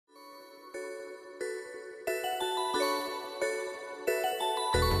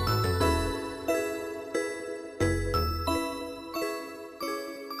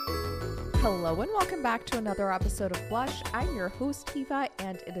Hello and welcome back to another episode of Blush. I'm your host, Eva,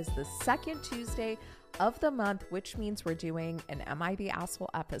 and it is the second Tuesday of the month, which means we're doing an Am I the Asshole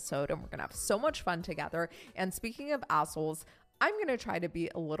episode, and we're going to have so much fun together. And speaking of assholes, I'm going to try to be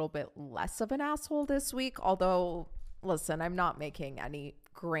a little bit less of an asshole this week, although, listen, I'm not making any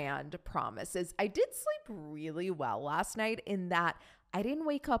grand promises. I did sleep really well last night in that I didn't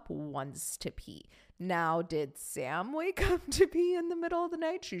wake up once to pee. Now, did Sam wake up to pee in the middle of the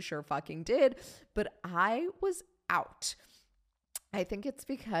night? She sure fucking did. But I was out. I think it's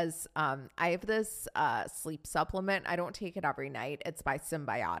because I have this sleep supplement. I don't take it every night. It's by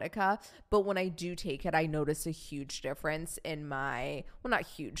Symbiotica. But when I do take it, I notice a huge difference in my, well, not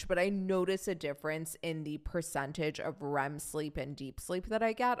huge, but I notice a difference in the percentage of REM sleep and deep sleep that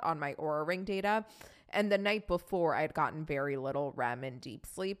I get on my Oura Ring data. And the night before, I had gotten very little REM and deep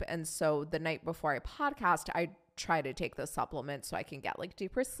sleep. And so the night before I podcast, I try to take the supplement so I can get like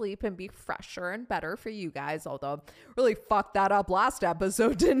deeper sleep and be fresher and better for you guys. Although really fucked that up last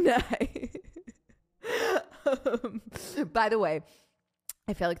episode, didn't I? By the way,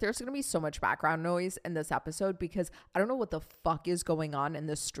 I feel like there's going to be so much background noise in this episode because I don't know what the fuck is going on in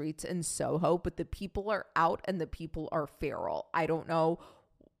the streets in Soho, but the people are out and the people are feral. I don't know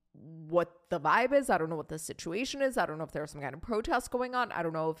what the vibe is. I don't know what the situation is. I don't know if there's some kind of protest going on. I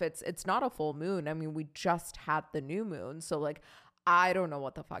don't know if it's not a full moon. I mean, we just had the new moon. So like, I don't know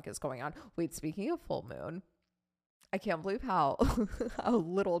what the fuck is going on. Wait, speaking of full moon, I can't believe how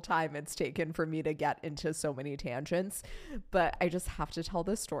little time it's taken for me to get into so many tangents, but I just have to tell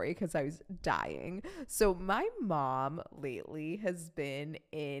this story because I was dying. So my mom lately has been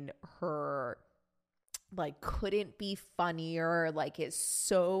in her like couldn't be funnier, like it's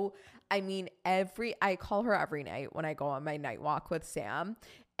so, I mean, I call her every night when I go on my night walk with Sam,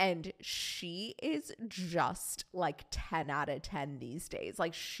 and she is just like 10 out of 10 these days.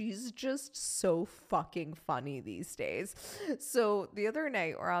 Like she's just so fucking funny these days. So the other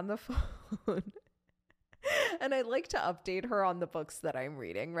night we're on the phone and I like to update her on the books that I'm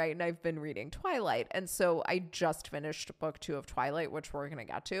reading, right? And I've been reading Twilight. And so I just finished book 2 of Twilight, which we're going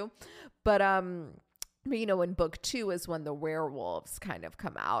to get to. But you know, in book 2 is when the werewolves kind of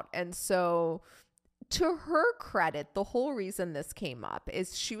come out. And so to her credit, the whole reason this came up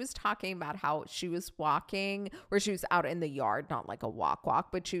is she was talking about how she was walking, or she was out in the yard, not like a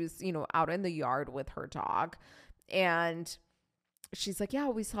walk, but she was, you know, out in the yard with her dog. And she's like, yeah,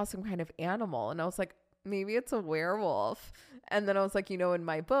 we saw some kind of animal. And I was like, maybe it's a werewolf. And then I was like, you know, in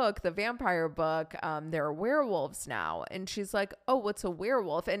my book, the vampire book, there are werewolves now. And she's like, oh, what's a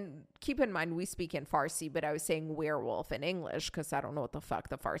werewolf? And keep in mind, we speak in Farsi, but I was saying werewolf in English because I don't know what the fuck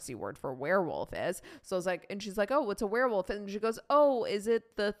the Farsi word for werewolf is. So I was like, and she's like, oh, what's a werewolf? And she goes, oh, is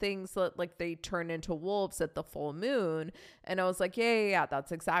it the things that like they turn into wolves at the full moon? And I was like, yeah,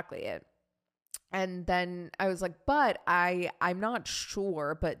 that's exactly it. And then I was like, but I'm not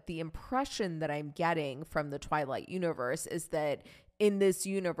sure, but the impression that I'm getting from the Twilight universe is that in this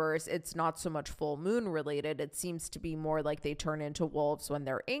universe, it's not so much full moon related. It seems to be more like they turn into wolves when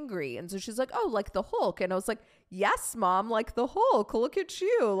they're angry. And so she's like, oh, like the Hulk. And I was like, yes, Mom, like the Hulk. Look at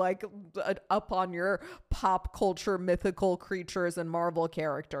you, like up on your pop culture mythical creatures and Marvel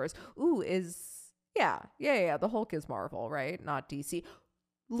characters. Ooh, yeah. The Hulk is Marvel, right? Not DC.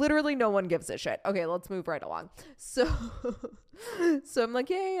 Literally no one gives a shit. Okay, let's move right along. So I'm like,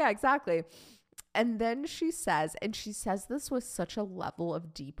 yeah, exactly. And then she says this with such a level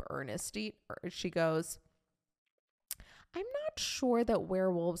of deep earnesty. She goes, I'm not sure that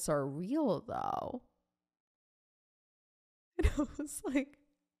werewolves are real though. And I was like,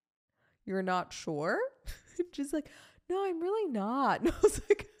 you're not sure? And she's like, no, I'm really not. And I was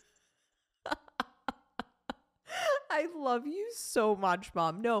like, I love you so much,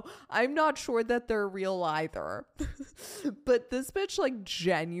 Mom. No, I'm not sure that they're real either. But this bitch like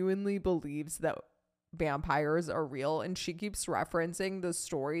genuinely believes that vampires are real. And she keeps referencing the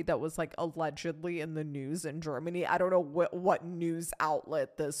story that was like allegedly in the news in Germany. I don't know what news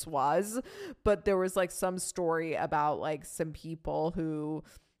outlet this was, but there was like some story about like some people who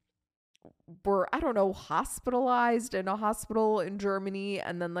were, I don't know, hospitalized in a hospital in Germany,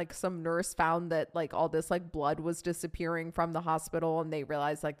 and then like some nurse found that like all this like blood was disappearing from the hospital, and they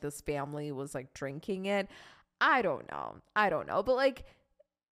realized like this family was like drinking it. I don't know, but like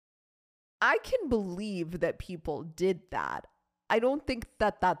I can believe that people did that. I don't think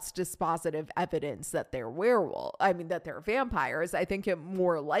that that's dispositive evidence that they're that they're vampires. I think it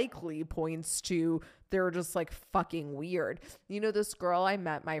more likely points to they're just like fucking weird. You know, this girl I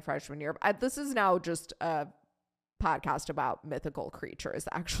met my freshman year, this is now just a podcast about mythical creatures,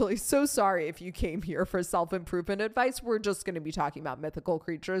 actually. So sorry if you came here for self-improvement advice. We're just going to be talking about mythical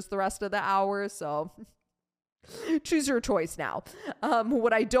creatures the rest of the hour, so choose your choice now.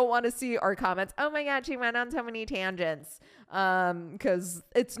 What I don't want to see are comments, oh my god, she went on so many tangents, because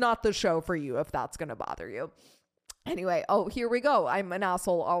it's not the show for you if that's going to bother you. Anyway, oh, here we go. I'm an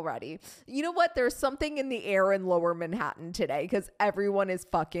asshole already. You know what? There's something in the air in Lower Manhattan today because everyone is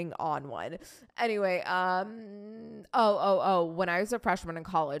fucking on one. Anyway, when I was a freshman in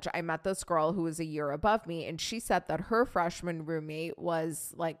college, I met this girl who was a year above me, and she said that her freshman roommate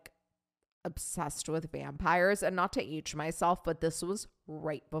was like obsessed with vampires. And not to age myself, but this was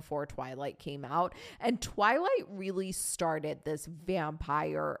right before Twilight came out, and Twilight really started this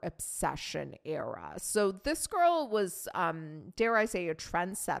vampire obsession era. So this girl was dare I say a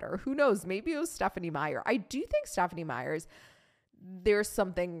trendsetter. Who knows, maybe it was Stephenie Meyer. I do think Stephenie Meyer's, there's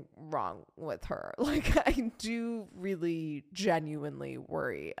something wrong with her. Like, I do really genuinely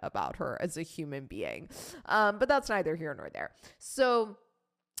worry about her as a human being, but that's neither here nor there. So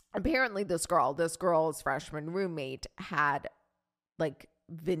apparently this girl's freshman roommate had like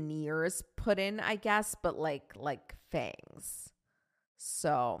veneers put in, I guess, but like fangs.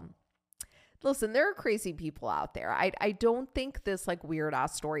 So listen, there are crazy people out there. I don't think this like weird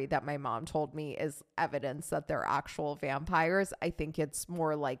ass story that my mom told me is evidence that they're actual vampires. I think it's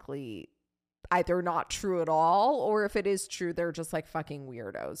more likely either not true at all, or if it is true, they're just like fucking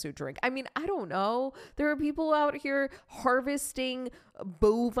weirdos who drink. I mean, I don't know. There are people out here harvesting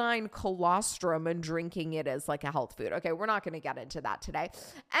bovine colostrum and drinking it as like a health food. Okay, we're not going to get into that today.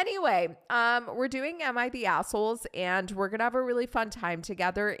 Anyway, we're doing Am I the Assholes, and we're going to have a really fun time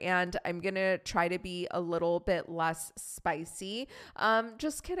together, and I'm going to try to be a little bit less spicy.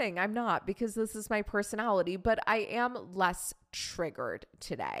 Just kidding. I'm not, because this is my personality, but I am less triggered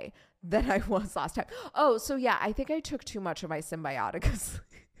today than I was last time. Oh, so yeah, I think I took too much of my Symbiotica.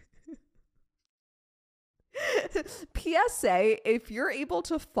 PSA, if you're able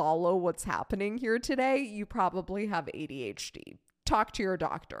to follow what's happening here today, you probably have ADHD. Talk to your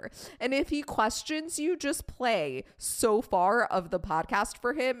doctor. And if he questions you, just play so far of the podcast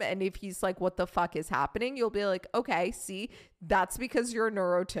for him. And if he's like, what the fuck is happening? You'll be like, okay, see, that's because you're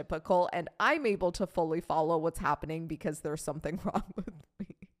neurotypical and I'm able to fully follow what's happening because there's something wrong with me.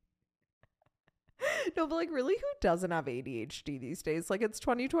 No, but like, really, who doesn't have ADHD these days? Like, it's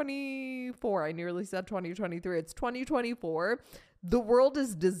 2024. I nearly said 2023. It's 2024. The world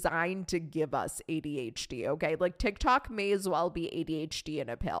is designed to give us ADHD, okay? Like, TikTok may as well be ADHD in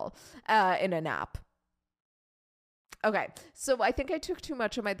a pill, in an app. Okay, so I think I took too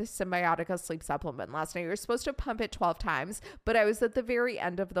much of the Symbiotica sleep supplement last night. You're supposed to pump it 12 times, but I was at the very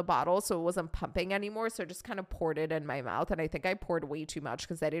end of the bottle, so it wasn't pumping anymore, so I just kind of poured it in my mouth, and I think I poured way too much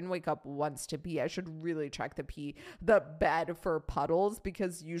because I didn't wake up once to pee. I should really check the bed for puddles,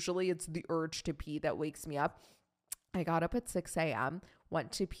 because usually it's the urge to pee that wakes me up. I got up at 6 a.m.,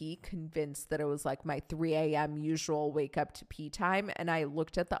 went to pee, convinced that it was like my 3 a.m. usual wake up to pee time, and I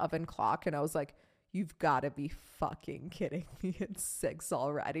looked at the oven clock, and I was like, you've got to be fucking kidding me. It's 6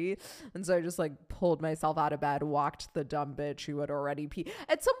 already. And so I just like pulled myself out of bed, walked the dumb bitch who had already peed.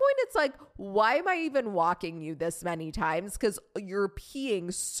 At some point, it's like, why am I even walking you this many times? Because you're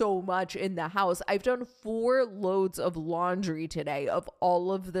peeing so much in the house. I've done 4 loads of laundry today of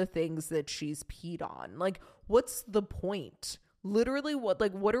all of the things that she's peed on. Like, what's the point? Literally,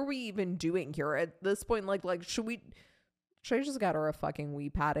 what are we even doing here at this point? Like, should I just get her a fucking wee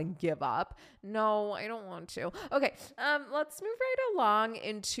pad and give up? No, I don't want to. Okay, let's move right along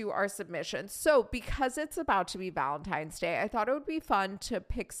into our submissions. So because it's about to be Valentine's Day, I thought it would be fun to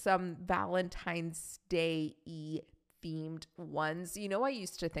pick some Valentine's Day-y themed ones. You know, I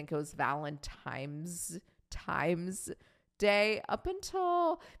used to think it was Valentine's Day up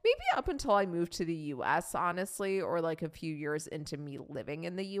until I moved to the US, honestly, or like a few years into me living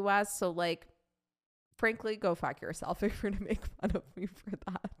in the US. So like, frankly, go fuck yourself if you're gonna make fun of me for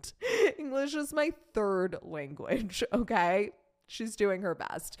that. English is my 3rd language, okay? She's doing her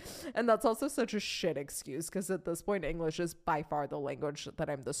best. And that's also such a shit excuse, because at this point, English is by far the language that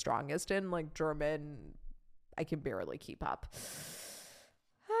I'm the strongest in. Like, German, I can barely keep up.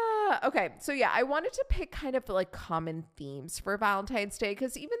 Okay, so yeah, I wanted to pick kind of like common themes for Valentine's Day,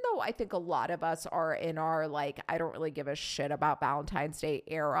 because even though I think a lot of us are in our like, I don't really give a shit about Valentine's Day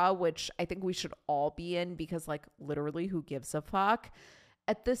era, which I think we should all be in, because like literally who gives a fuck?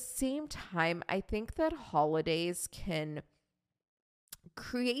 At the same time, I think that holidays can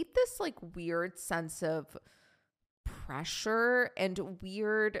create this like weird sense of pressure and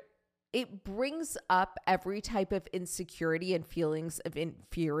weird it brings up every type of insecurity and feelings of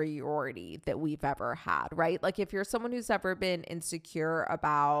inferiority that we've ever had, right? Like if you're someone who's ever been insecure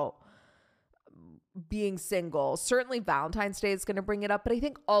about being single, certainly Valentine's Day is going to bring it up, but I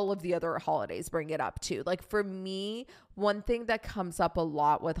think all of the other holidays bring it up too. Like for me, one thing that comes up a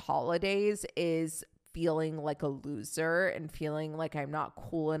lot with holidays is feeling like a loser and feeling like I'm not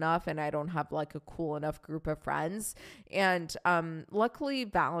cool enough and I don't have like a cool enough group of friends. And luckily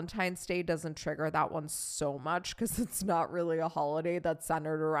Valentine's Day doesn't trigger that one so much because it's not really a holiday that's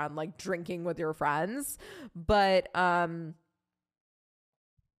centered around like drinking with your friends. But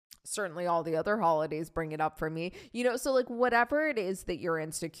certainly all the other holidays bring it up for me, so like whatever it is that you're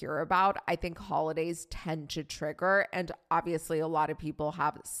insecure about, I think holidays tend to trigger. And obviously a lot of people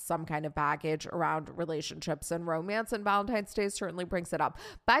have some kind of baggage around relationships and romance, and Valentine's Day certainly brings it up.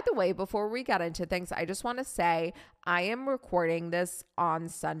 By the way, before we get into things, I just want to say I am recording this on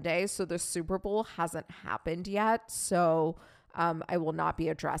Sunday, so the Super Bowl hasn't happened yet. So I will not be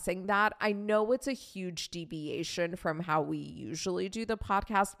addressing that. I know it's a huge deviation from how we usually do the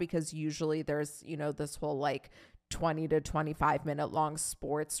podcast because usually there's, this whole like 20 to 25 minute long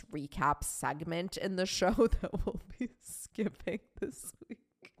sports recap segment in the show that we'll be skipping this week.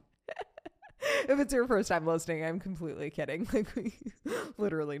 If it's your first time listening, I'm completely kidding. Like we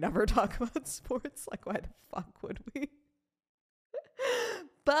literally never talk about sports. Like why the fuck would we?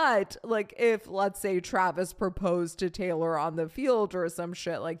 But like if, let's say, Travis proposed to Taylor on the field or some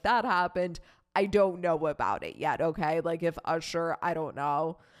shit like that happened, I don't know about it yet, okay? Like if Usher, I don't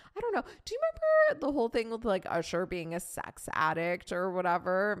know. Do you remember the whole thing with like Usher being a sex addict or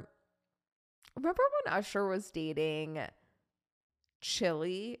whatever? Remember when Usher was dating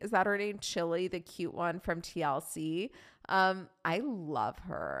Chili? Is that her name? Chili, the cute one from TLC. I love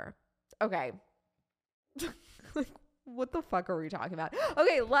her. Okay. Like, what the fuck are we talking about?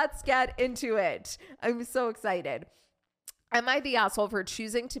 Okay, let's get into it. I'm so excited. Am I the asshole for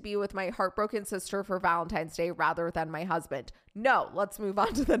choosing to be with my heartbroken sister for Valentine's Day rather than my husband? No, let's move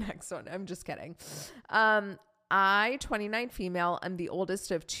on to the next one. I'm just kidding. I, 29 female, am the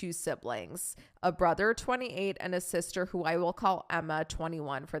oldest of two siblings, a brother, 28, and a sister who I will call Emma,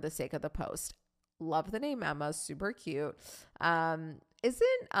 21, for the sake of the post. Love the name Emma, super cute.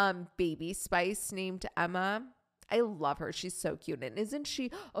 Isn't Baby Spice named Emma? I love her. She's so cute. And isn't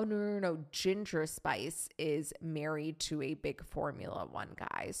she? Oh, no. Ginger Spice is married to a big Formula One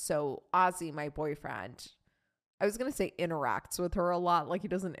guy. So Ozzy, my boyfriend, I was going to say interacts with her a lot. Like he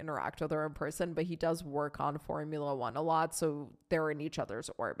doesn't interact with her in person, but he does work on Formula One a lot. So they're in each other's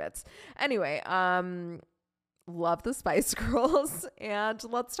orbits. Anyway, love the Spice Girls, and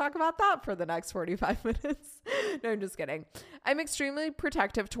let's talk about that for the next 45 minutes. No, I'm just kidding. I'm extremely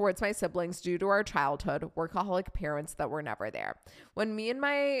protective towards my siblings due to our childhood, workaholic parents that were never there. When me and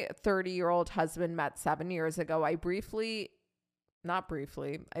my 30-year-old husband met 7 years ago, I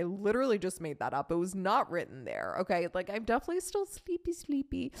literally just made that up. It was not written there. Okay. Like I'm definitely still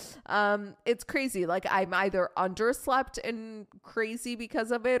sleepy. It's crazy. Like I'm either underslept and crazy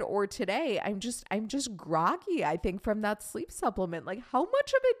because of it, or today I'm just groggy, I think, from that sleep supplement. Like how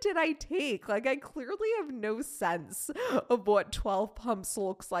much of it did I take? Like I clearly have no sense of what 12 pumps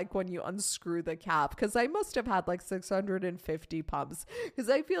looks like when you unscrew the cap. Cause I must have had like 650 pumps because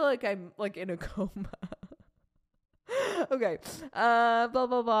I feel like I'm like in a coma. Okay. Blah,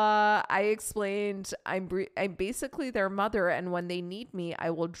 blah, blah. I explained I'm basically their mother, and when they need me, I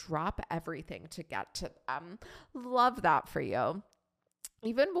will drop everything to get to them. Love that for you.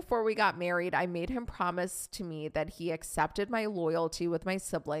 Even before we got married, I made him promise to me that he accepted my loyalty with my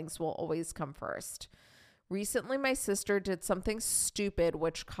siblings will always come first. Recently, my sister did something stupid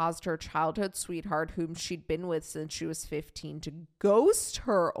which caused her childhood sweetheart, whom she'd been with since she was 15, to ghost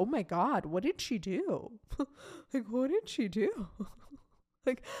her. Oh my God, what did she do? Like, what did she do?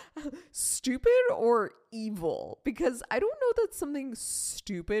 Like, stupid or evil? Because I don't know that something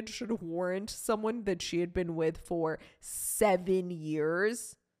stupid should warrant someone that she had been with for 7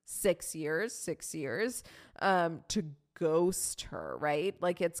 years, 6 years, to ghost her, right?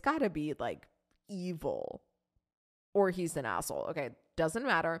 Like, it's gotta be like evil, or he's an asshole. Okay, doesn't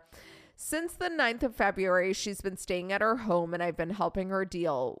matter. Since the 9th of February, she's been staying at her home, and I've been helping her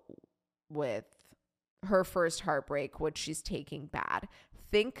deal with her first heartbreak, which she's taking bad.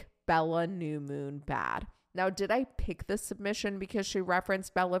 Think Bella New Moon bad. Now, did I pick this submission because she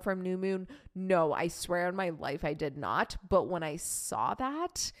referenced Bella from New Moon? No, I swear on my life I did not. But when I saw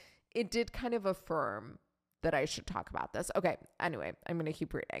that, it did kind of affirm that I should talk about this. Okay, anyway, I'm going to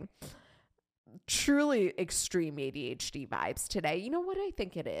keep reading. Truly extreme ADHD vibes today. You know what I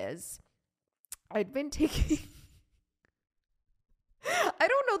think it is? I'd been taking I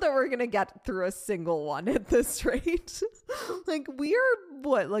don't know that we're going to get through a single one at this rate. Like we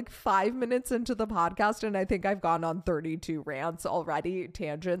are like 5 minutes into the podcast and I think I've gone on 32 rants already,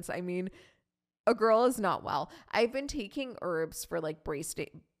 tangents. I mean, a girl is not well. I've been taking herbs for like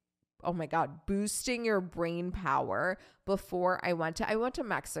boosting your brain power before I went to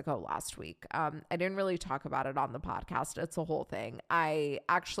Mexico last week. I didn't really talk about it on the podcast. It's a whole thing.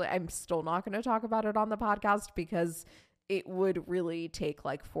 I'm still not going to talk about it on the podcast because it would really take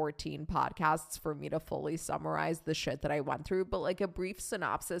like 14 podcasts for me to fully summarize the shit that I went through. But like a brief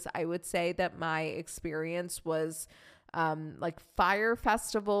synopsis, I would say that my experience was like Fire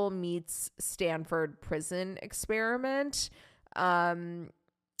Festival meets Stanford prison experiment.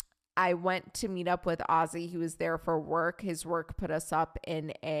 I went to meet up with Ozzy. He was there for work. His work put us up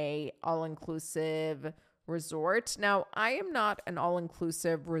in a all-inclusive resort. Now, I am not an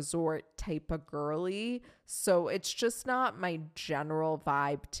all-inclusive resort type of girly, so it's just not my general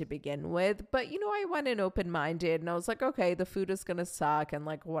vibe to begin with. But, you know, I went in open-minded and I was like, okay, the food is going to suck and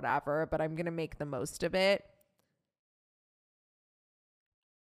like whatever, but I'm going to make the most of it.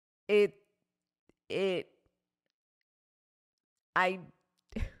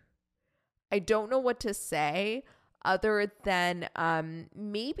 I don't know what to say other than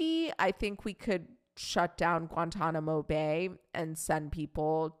maybe I think we could shut down Guantanamo Bay and send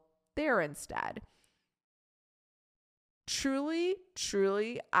people there instead. Truly,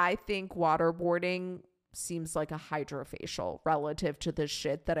 I think waterboarding seems like a hydrofacial relative to the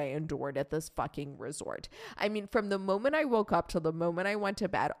shit that I endured at this fucking resort. I mean, from the moment I woke up to the moment I went to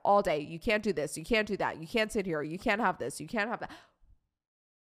bed all day, you can't do this, you can't do that, you can't sit here, you can't have this, you can't have that.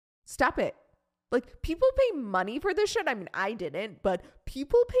 Stop it. Like, people pay money for this shit. I mean, I didn't, but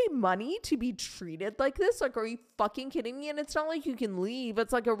people pay money to be treated like this. Like, are you fucking kidding me? And it's not like you can leave.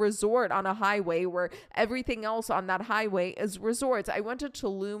 It's like a resort on a highway where everything else on that highway is resorts. I went to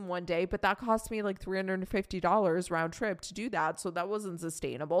Tulum one day, but that cost me like $350 round trip to do that. So that wasn't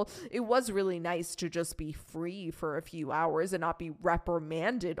sustainable. It was really nice to just be free for a few hours and not be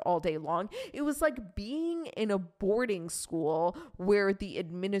reprimanded all day long. It was like being in a boarding school where the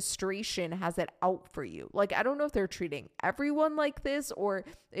administration has it out for you. Like, I don't know if they're treating everyone like this or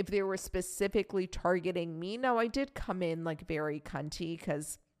if they were specifically targeting me. Now, I did come in like very cunty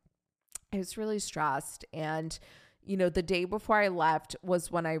because I was really stressed. And, you know, the day before I left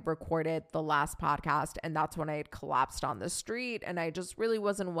was when I recorded the last podcast. And that's when I had collapsed on the street and I just really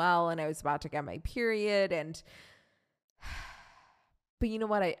wasn't well. And I was about to get my period. But you know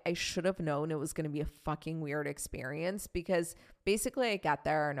what? I should have known it was going to be a fucking weird experience because basically I got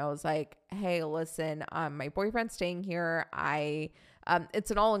there and I was like, hey, listen, my boyfriend's staying here.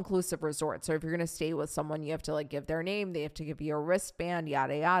 It's an all-inclusive resort. So if you're going to stay with someone, you have to like give their name. They have to give you a wristband,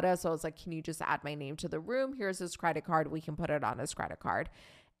 yada, yada. So I was like, can you just add my name to the room? Here's his credit card. We can put it on his credit card.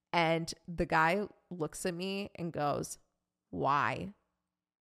 And the guy looks at me and goes, why?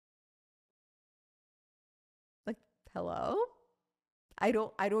 Like, hello? I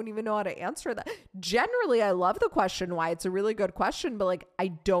don't even know how to answer that. Generally, I love the question why. It's a really good question, but like, I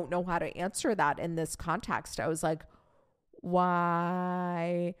don't know how to answer that in this context. I was like,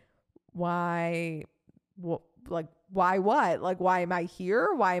 why, like, why what? Like, why am I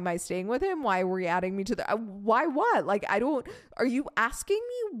here? Why am I staying with him? Why were you adding me to the, why what? Like, are you asking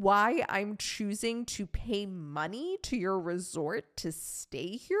me why I'm choosing to pay money to your resort to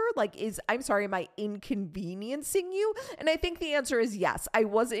stay here? Like, I'm sorry, am I inconveniencing you? And I think the answer is yes, I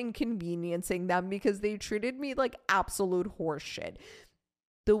was inconveniencing them because they treated me like absolute horseshit.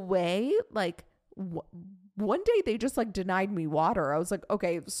 The way, like, one day they just like denied me water. I was like,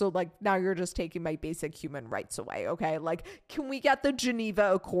 okay, so like now you're just taking my basic human rights away. Okay. Like, can we get the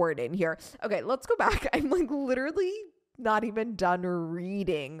Geneva Accord in here? Okay, let's go back. I'm like literally not even done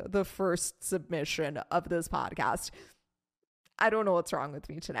reading the first submission of this podcast. I don't know what's wrong with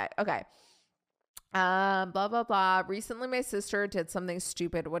me today. Okay. Blah, blah, blah. Recently, my sister did something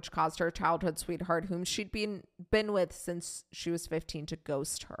stupid, which caused her childhood sweetheart, whom she'd been with since she was 15, to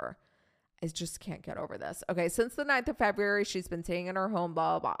ghost her. I just can't get over this. Okay, since the 9th of February, she's been staying in her home,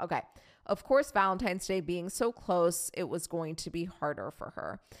 blah, blah, blah. Okay, of course, Valentine's Day being so close, it was going to be harder for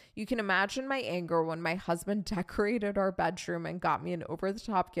her. You can imagine my anger when my husband decorated our bedroom and got me an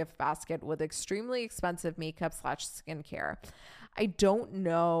over-the-top gift basket with extremely expensive makeup / skincare. I don't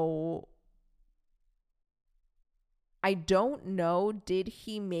know I don't know, did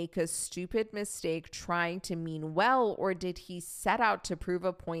he make a stupid mistake trying to mean well, or did he set out to prove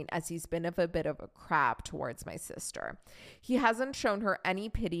a point as he's been a bit of a crap towards my sister? He hasn't shown her any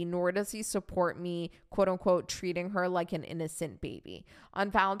pity, nor does he support me, quote unquote, treating her like an innocent baby.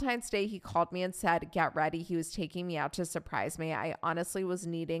 On Valentine's Day, he called me and said, get ready. He was taking me out to surprise me. I honestly was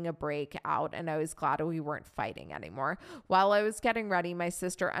needing a break out, and I was glad we weren't fighting anymore. While I was getting ready, my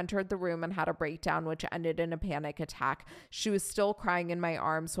sister entered the room and had a breakdown, which ended in a panic attack. She was still crying in my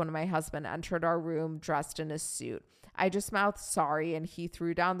arms when my husband entered our room dressed in a suit. I just mouthed sorry, and he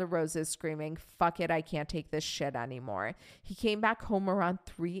threw down the roses screaming, fuck it, I can't take this shit anymore. He came back home around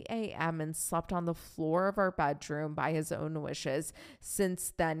 3 a.m. and slept on the floor of our bedroom by his own wishes.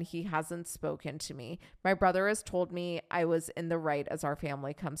 Since then, he hasn't spoken to me. My brother has told me I was in the right as our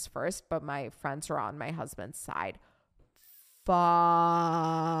family comes first, but my friends are on my husband's side. Fuck.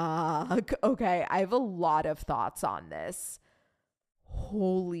 Okay, I have a lot of thoughts on this.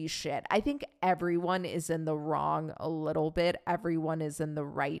 Holy shit. I think everyone is in the wrong a little bit. Everyone is in the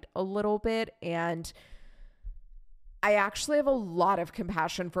right a little bit. And I actually have a lot of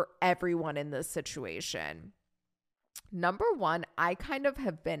compassion for everyone in this situation. Number one, I kind of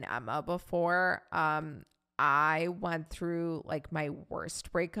have been Emma before. I went through like my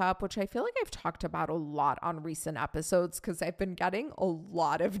worst breakup, which I feel like I've talked about a lot on recent episodes because I've been getting a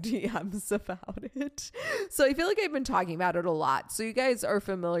lot of DMs about it. So I feel like I've been talking about it a lot. So you guys are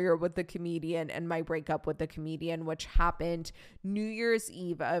familiar with the comedian and my breakup with the comedian, which happened New Year's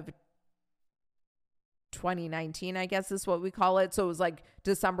Eve of 2019, I guess is what we call it. So it was like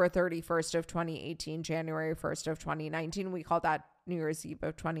December 31st of 2018, January 1st of 2019. We call that New Year's Eve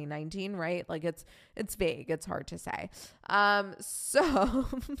of 2019, right? Like it's vague. It's hard to say. So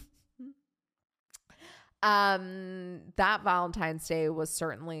that Valentine's Day was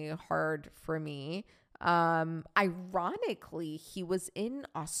certainly hard for me. Ironically, he was in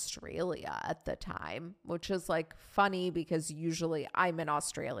Australia at the time, which is like funny because usually I'm in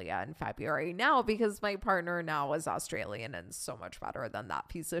Australia in February now because my partner now is Australian and so much better than that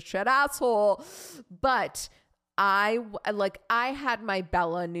piece of shit asshole. But I had my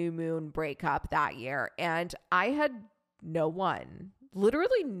Bella New Moon breakup that year, and I had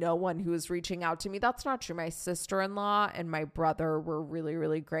literally no one who was reaching out to me. That's not true. My sister-in-law and my brother were really,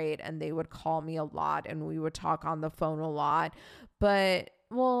 really great, and they would call me a lot and we would talk on the phone a lot. But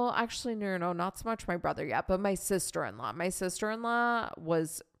well, actually, no, not so much my brother yet, but my sister-in law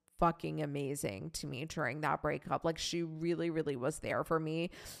was fucking amazing to me during that breakup. Like she really, really was there for me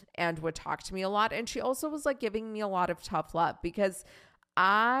and would talk to me a lot. And she also was like giving me a lot of tough love because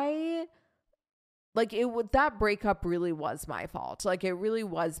that breakup really was my fault. Like it really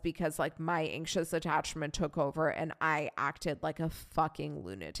was because like my anxious attachment took over and I acted like a fucking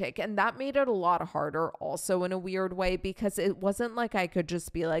lunatic. And that made it a lot harder also in a weird way because it wasn't like I could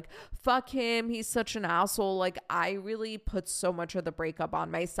just be like, fuck him, he's such an asshole. Like I really put so much of the breakup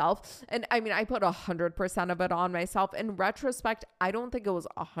on myself. And I mean, I put 100% of it on myself. In retrospect, I don't think it was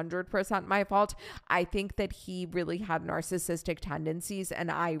 100% my fault. I think that he really had narcissistic tendencies and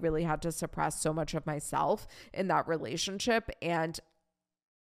I really had to suppress so much of myself in that relationship, and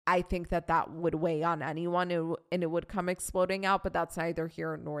I think that would weigh on anyone and it would come exploding out, but that's neither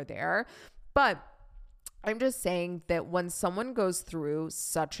here nor there. But I'm just saying that when someone goes through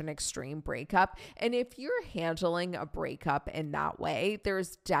such an extreme breakup, and if you're handling a breakup in that way,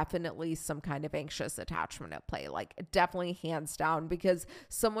 there's definitely some kind of anxious attachment at play, like definitely hands down, because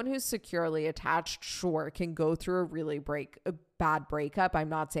someone who's securely attached, sure, can go through a bad breakup. I'm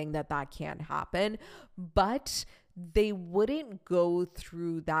not saying that can't happen, but they wouldn't go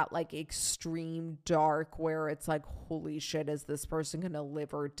through that like extreme dark where it's like, holy shit, is this person gonna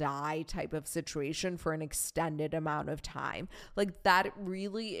live or die type of situation for an extended amount of time. Like that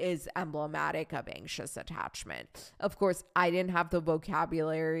really is emblematic of anxious attachment. Of course, I didn't have the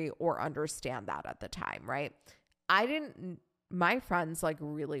vocabulary or understand that at the time, right? My friends like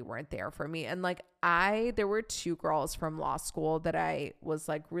really weren't there for me. And like there were two girls from law school that I was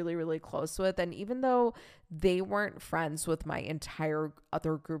like really, really close with. And even though they weren't friends with my entire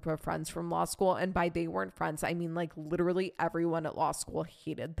other group of friends from law school, and by they weren't friends, I mean like literally everyone at law school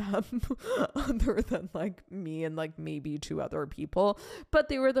hated them other than like me and like maybe two other people. But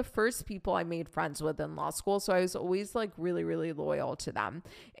they were the first people I made friends with in law school. So I was always like really, really loyal to them.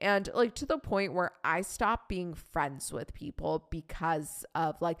 And like to the point where I stopped being friends with people because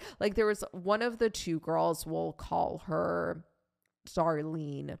of like there was one of the two girls, we'll call her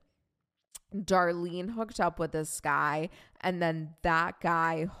Darlene. Darlene hooked up with this guy, and then that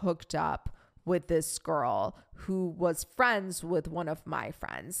guy hooked up with this girl who was friends with one of my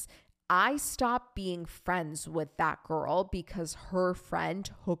friends. I stopped being friends with that girl because her friend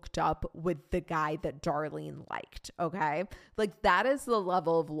hooked up with the guy that Darlene liked. Okay. Like that is the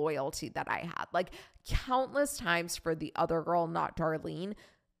level of loyalty that I had. Like countless times for the other girl, not Darlene,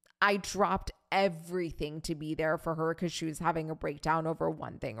 I dropped everything to be there for her because she was having a breakdown over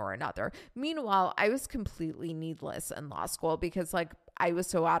one thing or another. Meanwhile, I was completely needless in law school because like I was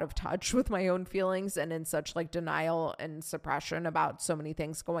so out of touch with my own feelings and in such like denial and suppression about so many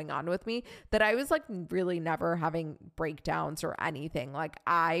things going on with me that I was like really never having breakdowns or anything. Like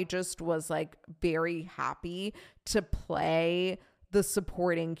I just was like very happy to play the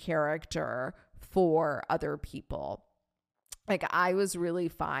supporting character for other people. Like I was really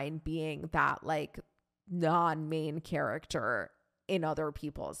fine being that like non-main character in other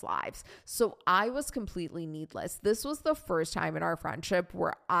people's lives. So I was completely needless. This was the first time in our friendship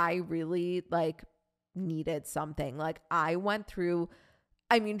where I really like needed something. Like I went through,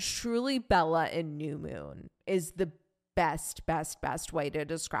 I mean, truly Bella in New Moon is the best way to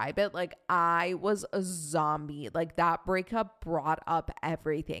describe it. Like I was a zombie. Like that breakup brought up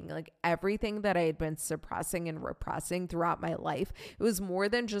everything, like everything that I had been suppressing and repressing throughout my life. It was more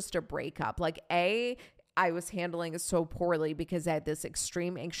than just a breakup. Like I was handling it so poorly because I had this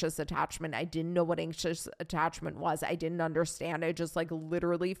extreme anxious attachment. I didn't know what anxious attachment was. I didn't understand. I just like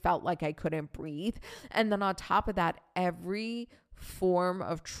literally felt like I couldn't breathe. And then on top of that, every form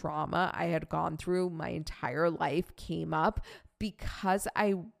of trauma I had gone through my entire life came up because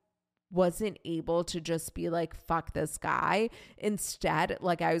I wasn't able to just be like, fuck this guy. Instead,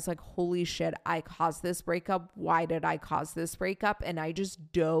 like I was like, holy shit, I caused this breakup. Why did I cause this breakup? And I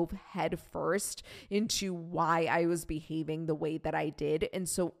just dove head first into why I was behaving the way that I did. And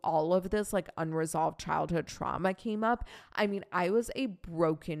so all of this like unresolved childhood trauma came up. I mean, I was a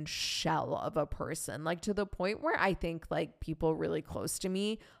broken shell of a person, like to the point where I think like people really close to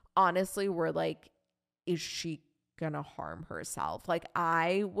me honestly were like, is she gonna harm herself? Like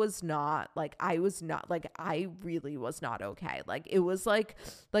I really was not okay. Like it was like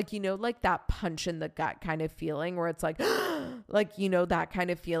you know, like that punch in the gut kind of feeling where it's like like, you know, that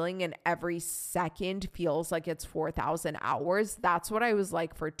kind of feeling, and every second feels like it's 4,000 hours. That's what I was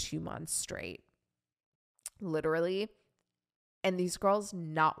like for 2 months straight, literally. And these girls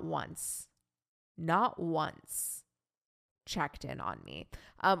not once checked in on me.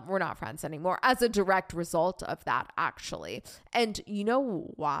 We're not friends anymore as a direct result of that, actually. And you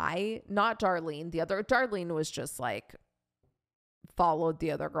know why? Not Darlene. The other Darlene was just like followed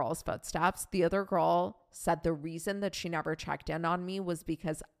the other girl's footsteps. The other girl said the reason that she never checked in on me was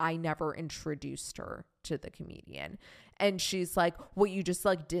because I never introduced her to the comedian. And she's like, what, you just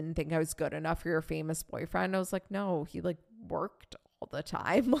like didn't think I was good enough for your famous boyfriend? I was like, no, he like worked all the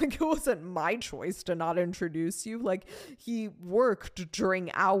time. Like it wasn't my choice to not introduce you. Like he worked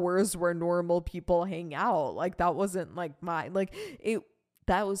during hours where normal people hang out. Like that wasn't like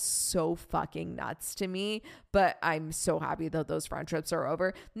that was so fucking nuts to me. But I'm so happy that those friendships are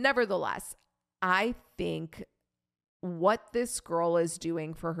over. Nevertheless, I think what this girl is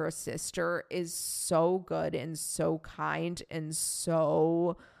doing for her sister is so good and so kind and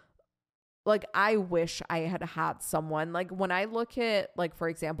so like, I wish I had had someone like when I look at like, for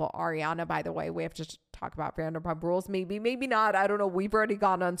example, Ariana, by the way, we have to talk about Vanderpump Rules. Maybe not. I don't know. We've already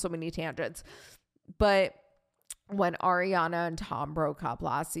gone on so many tangents, but when Ariana and Tom broke up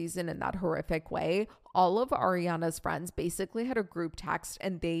last season in that horrific way, all of Ariana's friends basically had a group text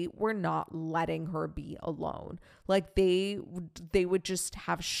and they were not letting her be alone. Like they would just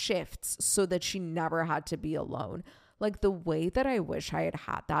have shifts so that she never had to be alone. Like the way that I wish I had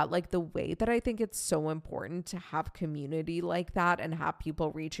had that, like the way that I think it's so important to have community like that and have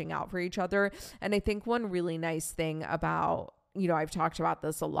people reaching out for each other. And I think one really nice thing about, you know, I've talked about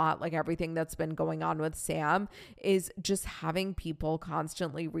this a lot, like everything that's been going on with Sam is just having people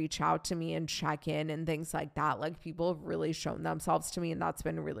constantly reach out to me and check in and things like that. Like people have really shown themselves to me and that's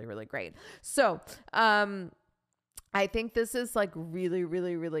been really, really great. So, I think this is like really,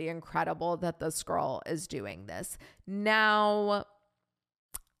 really, really incredible that this girl is doing this. Now,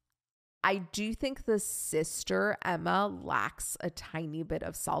 I do think the sister, Emma, lacks a tiny bit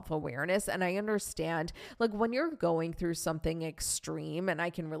of self-awareness. And I understand, like, when you're going through something extreme, and I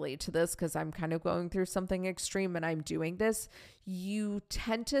can relate to this because I'm kind of going through something extreme and I'm doing this, you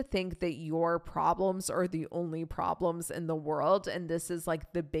tend to think that your problems are the only problems in the world. And this is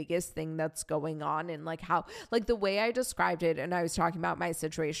like the biggest thing that's going on. And like how, like the way I described it, and I was talking about my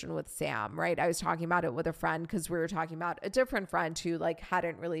situation with Sam, right? I was talking about it with a friend because we were talking about a different friend who like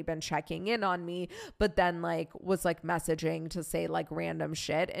hadn't really been checking in on me, but then like was like messaging to say like random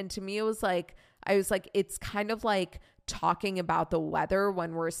shit. And to me, it was like, I was like, it's kind of like talking about the weather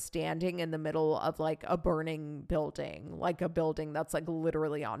when we're standing in the middle of like a burning building, like a building that's like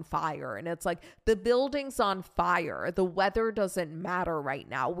literally on fire. And it's like, the building's on fire. The weather doesn't matter right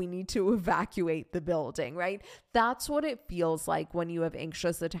now. We need to evacuate the building, right? That's what it feels like when you have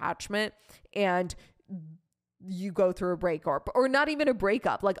anxious attachment and you go through a breakup, or not even a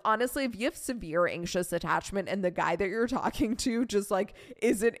breakup. Like, honestly, if you have severe anxious attachment and the guy that you're talking to just like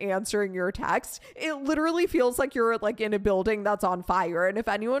isn't answering your text, it literally feels like you're like in a building that's on fire. And if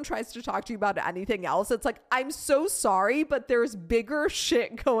anyone tries to talk to you about anything else, it's like, I'm so sorry, but there's bigger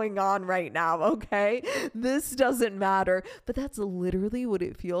shit going on right now. Okay. This doesn't matter. But that's literally what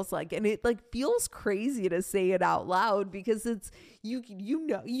it feels like. And it like feels crazy to say it out loud because it's, you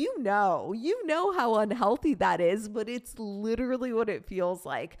know how unhealthy that is, but it's literally what it feels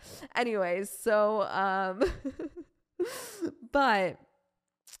like. Anyways, so but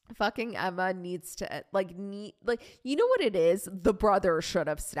fucking Emma needs to you know what it is? The brother should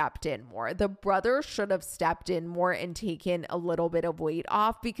have stepped in more. The brother should have stepped in more and taken a little bit of weight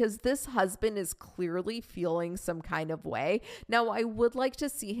off, because this husband is clearly feeling some kind of way. Now, I would like to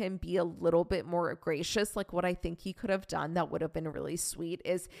see him be a little bit more gracious. Like, what I think he could have done that would have been really sweet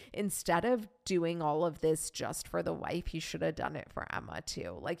is, instead of doing all of this just for the wife, he should have done it for Emma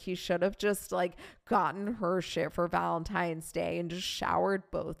too. Like, he should have just like gotten her shit for Valentine's Day and just showered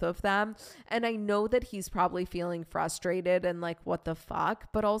both of them. And I know that he's probably feeling frustrated and like, what the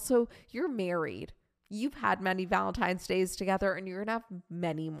fuck? But also, you're married. You've had many Valentine's Days together, and you're gonna have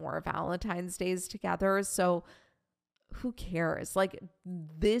many more Valentine's Days together. So who cares? Like,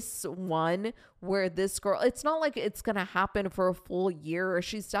 this one where this girl, it's not like it's gonna happen for a full year.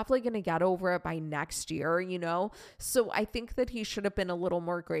 She's definitely gonna get over it by next year, you know? So I think that he should have been a little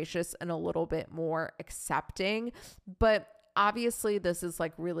more gracious and a little bit more accepting. But obviously this is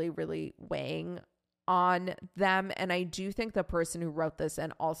like really, really weighing on them. And I do think the person who wrote this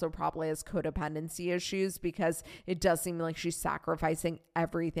in also probably has codependency issues, because it does seem like she's sacrificing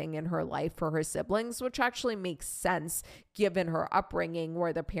everything in her life for her siblings, which actually makes sense given her upbringing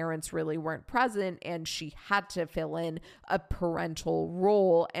where the parents really weren't present and she had to fill in a parental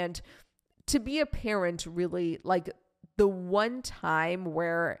role. And to be a parent, really, like, the one time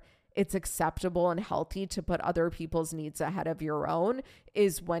where it's acceptable and healthy to put other people's needs ahead of your own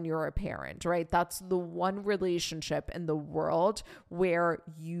is when you're a parent, right? That's the one relationship in the world where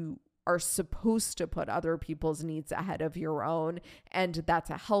you are supposed to put other people's needs ahead of your own. And that's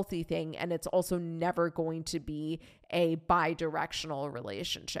a healthy thing. And it's also never going to be a bi-directional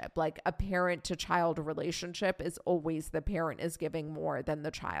relationship. Like, a parent to child relationship is always the parent is giving more than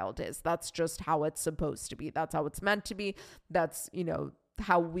the child is. That's just how it's supposed to be. That's how it's meant to be. That's, you know,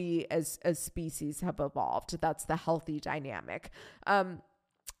 how we as species have evolved. That's the healthy dynamic.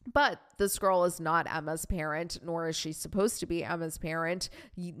 But this girl is not Emma's parent, nor is she supposed to be Emma's parent.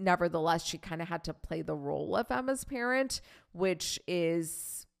 Nevertheless, she kind of had to play the role of Emma's parent, which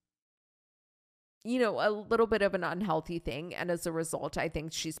is, you know, a little bit of an unhealthy thing. And as a result, I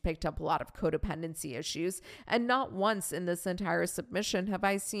think she's picked up a lot of codependency issues. And not once in this entire submission have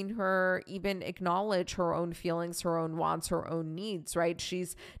I seen her even acknowledge her own feelings, her own wants, her own needs, right?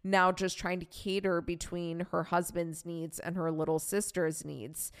 She's now just trying to cater between her husband's needs and her little sister's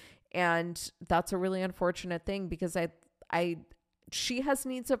needs. And that's a really unfortunate thing, because she has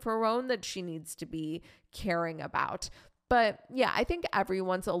needs of her own that she needs to be caring about. But yeah, I think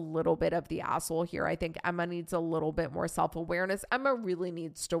everyone's a little bit of the asshole here. I think Emma needs a little bit more self-awareness. Emma really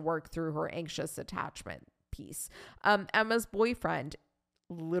needs to work through her anxious attachment piece. Emma's boyfriend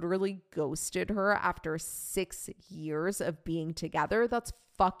literally ghosted her after 6 years of being together. That's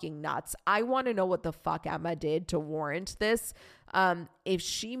fucking nuts. I want to know what the fuck Emma did to warrant this. If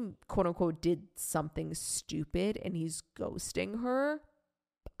she, quote unquote, did something stupid and he's ghosting her,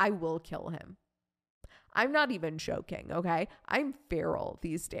 I will kill him. I'm not even joking, okay? I'm feral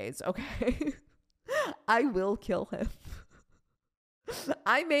these days, okay? I will kill him.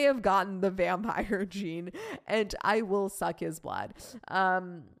 I may have gotten the vampire gene and I will suck his blood.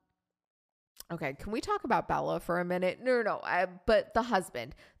 Okay, can we talk about Bella for a minute? No. But the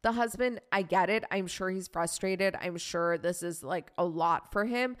husband, I get it. I'm sure he's frustrated. I'm sure this is like a lot for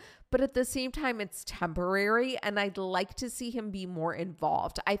him, but at the same time, it's temporary. And I'd like to see him be more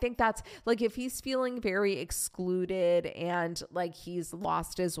involved. I think that's like, if he's feeling very excluded and like he's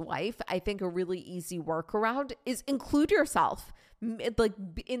lost his wife, I think a really easy workaround is include yourself.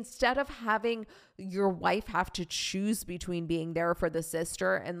 Instead of having your wife have to choose between being there for the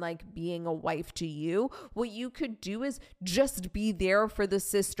sister and like being a wife to you, what you could do is just be there for the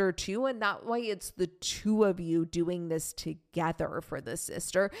sister too. And that way it's the two of you doing this together for the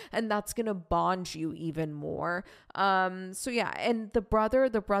sister. And that's going to bond you even more. So yeah. And the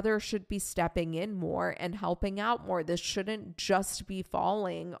brother should be stepping in more and helping out more. This shouldn't just be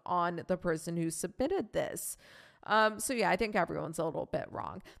falling on the person who submitted this. So yeah, I think everyone's a little bit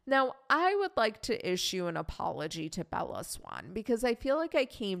wrong. Now, I would like to issue an apology to Bella Swan because I feel like I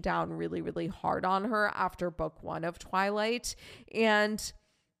came down really, really hard on her after book 1 of Twilight. And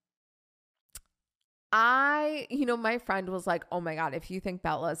my friend was like, oh my God, if you think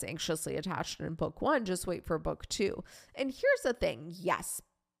Bella is anxiously attached in book 1, just wait for book 2. And here's the thing. Yes,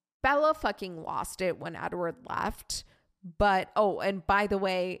 Bella fucking lost it when Edward left. But, and by the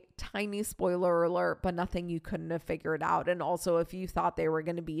way, tiny spoiler alert, but nothing you couldn't have figured out. And also, if you thought they were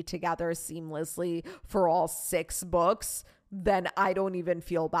going to be together seamlessly for all 6 books, then I don't even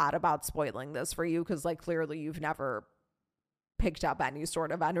feel bad about spoiling this for you because, like, clearly you've never picked up any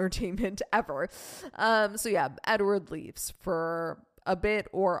sort of entertainment ever. So yeah, Edward leaves for a bit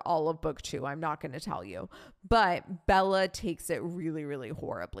or all of book 2. I'm not going to tell you, but Bella takes it really, really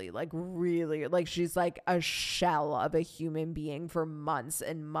horribly. Like really, like she's like a shell of a human being for months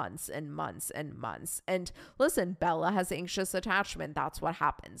and months and months and months. And listen, Bella has anxious attachment. That's what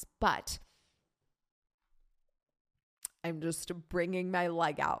happens. But I'm just bringing my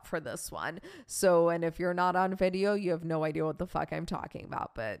leg out for this one. So, and if you're not on video, you have no idea what the fuck I'm talking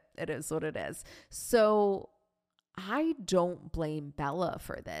about, but it is what it is. So I don't blame Bella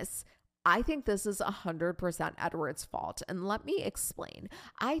for this. I think this is 100% Edward's fault. And let me explain.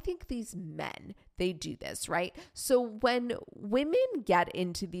 I think these men, they do this, right? So when women get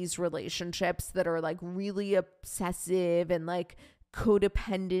into these relationships that are like really obsessive and like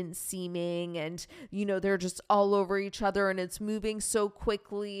codependent seeming and they're just all over each other and it's moving so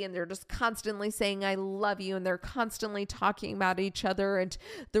quickly and they're just constantly saying I love you and they're constantly talking about each other and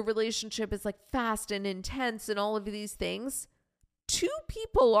the relationship is like fast and intense and all of these things, 2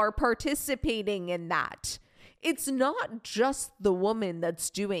 people are participating in that. It's not just the woman that's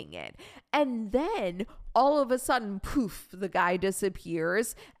doing it. And then all of a sudden, poof, the guy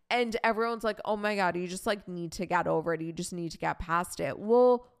disappears. And everyone's like, oh my God, you just like need to get over it. You just need to get past it.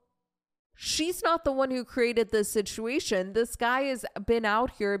 Well, she's not the one who created this situation. This guy has been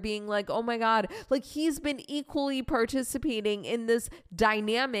out here being like, oh my God, like he's been equally participating in this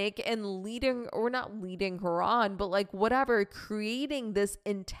dynamic and leading, or not leading her on, but like whatever, creating this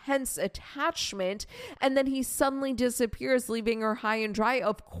intense attachment. And then he suddenly disappears, leaving her high and dry.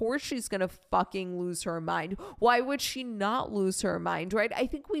 Of course she's going to fucking lose her mind. Why would she not lose her mind, right? I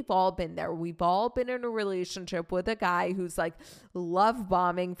think we've all been there. We've all been in a relationship with a guy who's like love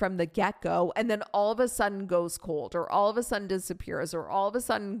bombing from the get-go. And then all of a sudden goes cold, or all of a sudden disappears, or all of a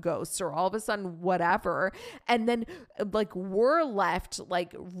sudden ghosts, or all of a sudden whatever. And then like we're left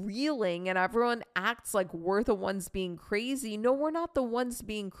like reeling and everyone acts like we're the ones being crazy. No, we're not the ones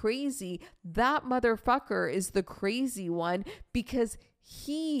being crazy. That motherfucker is the crazy one because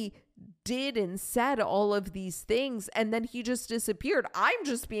he did and said all of these things and then he just disappeared. I'm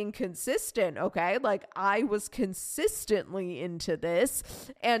just being consistent, okay? Like I was consistently into this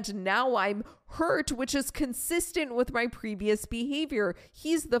and now I'm hurt, which is consistent with my previous behavior.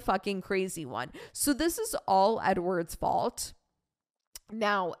 He's the fucking crazy one. So this is all Edward's fault.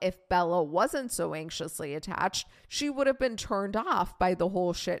 Now, if Bella wasn't so anxiously attached, she would have been turned off by the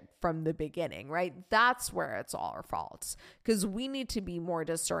whole shit from the beginning, right? That's where it's all our faults, because we need to be more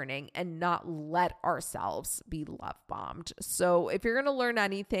discerning and not let ourselves be love bombed. So if you're going to learn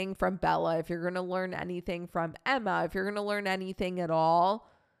anything from Bella, if you're going to learn anything from Emma, if you're going to learn anything at all,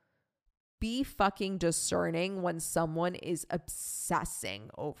 be fucking discerning when someone is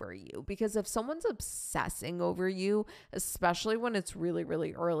obsessing over you. Because if someone's obsessing over you, especially when it's really,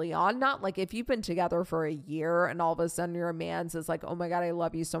 really early on, not like if you've been together for a year and all of a sudden your man says like, oh my God, I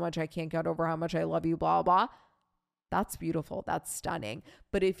love you so much, I can't get over how much I love you, blah, blah. That's beautiful. That's stunning.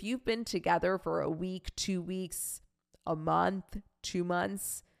 But if you've been together for a week, 2 weeks, a month, 2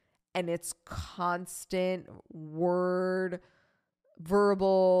 months, and it's constant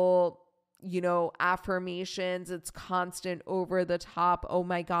verbal, affirmations, it's constant over the top. Oh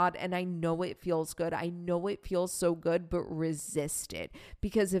my God. And I know it feels good. I know it feels so good, but resist it.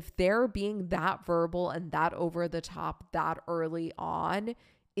 Because if they're being that verbal and that over the top that early on,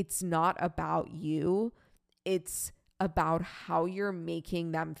 it's not about you. It's about how you're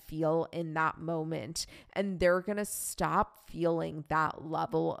making them feel in that moment. And they're going to stop feeling that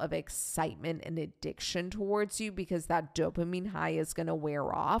level of excitement and addiction towards you because that dopamine high is going to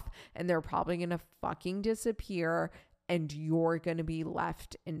wear off and they're probably going to fucking disappear and you're going to be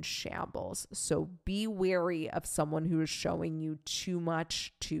left in shambles. So be wary of someone who is showing you too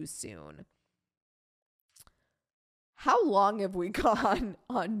much too soon. How long have we gone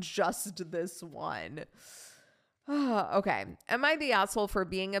on just this one? Okay. Am I the asshole for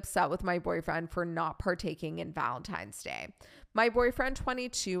being upset with my boyfriend for not partaking in Valentine's Day? My boyfriend,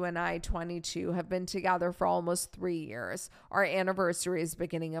 22, and I, 22, have been together for almost 3 years. Our anniversary is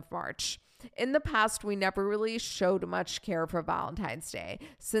beginning of March. In the past, we never really showed much care for Valentine's Day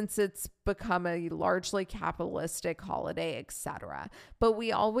since it's become a largely capitalistic holiday, etc. But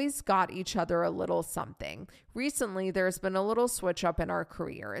we always got each other a little something. Recently, there's been a little switch up in our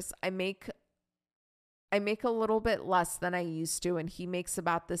careers. I make a little bit less than I used to, and he makes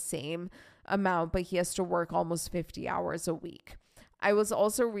about the same amount, but he has to work almost 50 hours a week. I was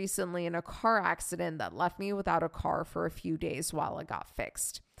also recently in a car accident that left me without a car for a few days while it got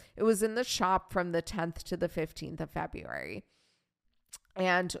fixed. It was in the shop from the 10th to the 15th of February.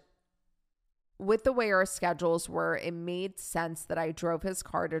 And with the way our schedules were, it made sense that I drove his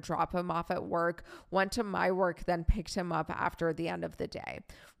car to drop him off at work, went to my work, then picked him up after the end of the day.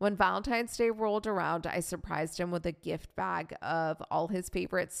 When Valentine's Day rolled around, I surprised him with a gift bag of all his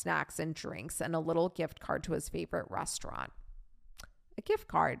favorite snacks and drinks and a little gift card to his favorite restaurant. A gift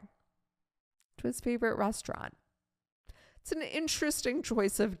card to his favorite restaurant. It's an interesting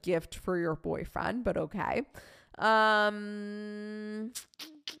choice of gift for your boyfriend, but okay.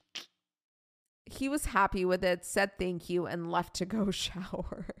 He was happy with it, said thank you, and left to go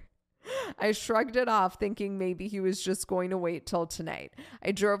shower. I shrugged it off, thinking maybe he was just going to wait till tonight.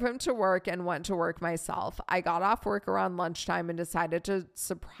 I drove him to work and went to work myself. I got off work around lunchtime and decided to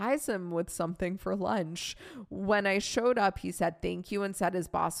surprise him with something for lunch. When I showed up, he said thank you and said his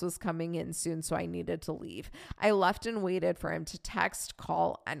boss was coming in soon, so I needed to leave. I left and waited for him to text,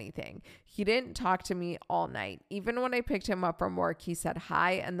 call, anything. He didn't talk to me all night. Even when I picked him up from work, he said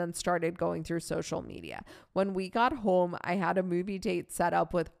hi and then started going through social media. When we got home, I had a movie date set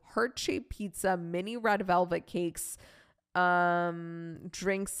up with heart-shaped pizza, mini red velvet cakes,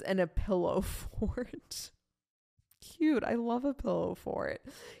 drinks, and a pillow fort. Cute. I love a pillow fort.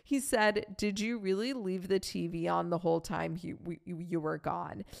 He said, "Did you really leave the TV on the whole time you were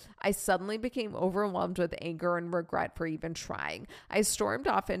gone?" I suddenly became overwhelmed with anger and regret for even trying. I stormed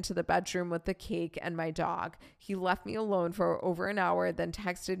off into the bedroom with the cake and my dog. He left me alone for over an hour, then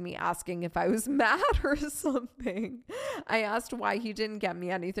texted me asking if I was mad or something. I asked why he didn't get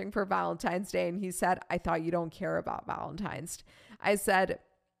me anything for Valentine's Day, and he said, "I thought you don't care about Valentine's." I said,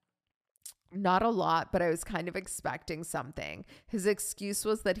 "Not a lot, but I was kind of expecting something." His excuse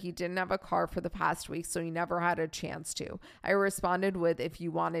was that he didn't have a car for the past week, so he never had a chance to. I responded with, "If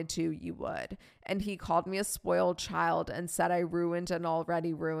you wanted to, you would." And he called me a spoiled child and said I ruined an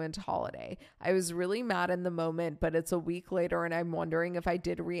already ruined holiday. I was really mad in the moment, but it's a week later and I'm wondering if I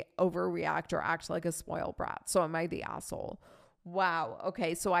did overreact or act like a spoiled brat. So am I the asshole? Wow.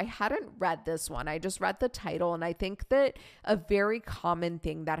 Okay. So I hadn't read this one. I just read the title. And I think that a very common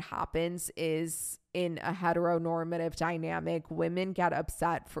thing that happens is in a heteronormative dynamic, women get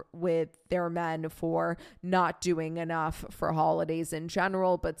upset with their men for not doing enough for holidays in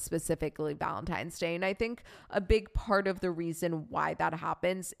general, but specifically Valentine's Day. And I think a big part of the reason why that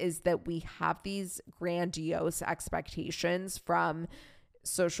happens is that we have these grandiose expectations from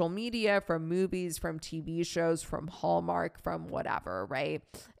social media, from movies, from TV shows, from Hallmark, from whatever, right?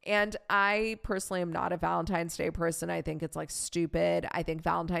 And I personally am not a Valentine's Day person. I think it's like stupid. I think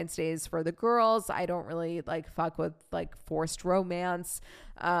Valentine's Day is for the girls. I don't really like fuck with like forced romance.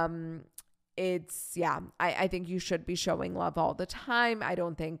 I think you should be showing love all the time. I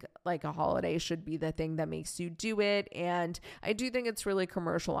don't think like a holiday should be the thing that makes you do it. And I do think it's really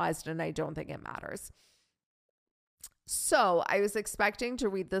commercialized and I don't think it matters. So I was expecting to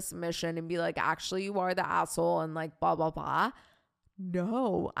read this submission and be like, actually, you are the asshole and like blah, blah, blah.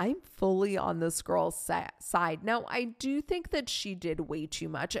 No, I'm fully on this girl's side. Now, I do think that she did way too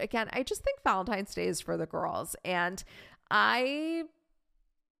much. Again, I just think Valentine's Day is for the girls. And I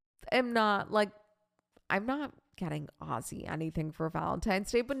am not like, I'm not getting Ozzy anything for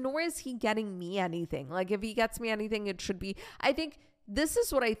Valentine's Day, but nor is he getting me anything. Like if he gets me anything, it should be, I think this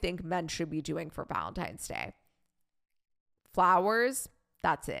is what I think men should be doing for Valentine's Day. Flowers,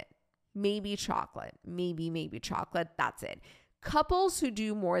 that's it. Maybe chocolate. Maybe chocolate, that's it. Couples who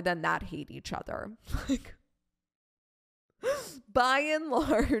do more than that hate each other. Like, by and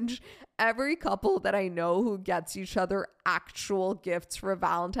large, every couple that I know who gets each other actual gifts for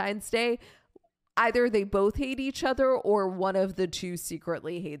Valentine's Day, either they both hate each other or one of the two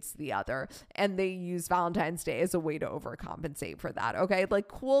secretly hates the other. And they use Valentine's Day as a way to overcompensate for that. Okay. Like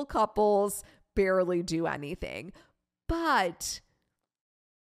cool couples barely do anything. But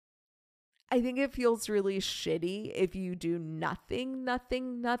I think it feels really shitty if you do nothing.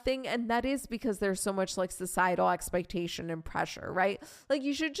 And that is because there's so much like societal expectation and pressure, right? Like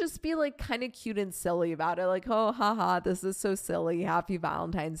you should just be like kind of cute and silly about it. Like, oh, haha, this is so silly. Happy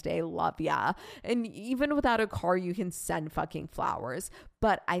Valentine's Day. Love ya. And even without a car, you can send fucking flowers.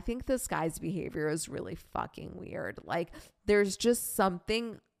 But I think this guy's behavior is really fucking weird. Like there's just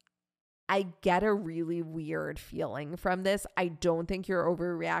something, I get a really weird feeling from this. I don't think you're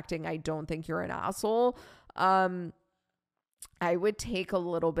overreacting. I don't think you're an asshole. I would take a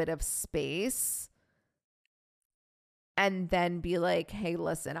little bit of space and then be like, hey,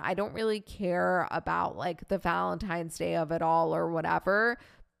 listen, I don't really care about like the Valentine's Day of it all or whatever,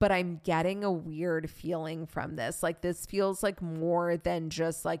 but I'm getting a weird feeling from this. Like this feels like more than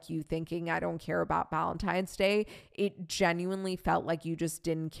just like you thinking I don't care about Valentine's Day. It genuinely felt like you just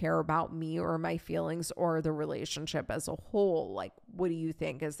didn't care about me or my feelings or the relationship as a whole. Like, what do you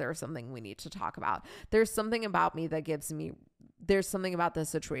think? Is there something we need to talk about? There's something about this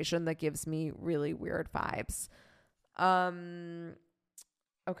situation that gives me really weird vibes.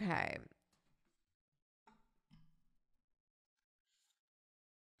 Okay.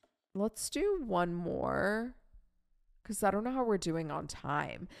 Let's do one more because I don't know how we're doing on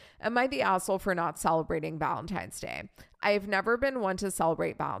time. Am I the asshole for not celebrating Valentine's Day? I've never been one to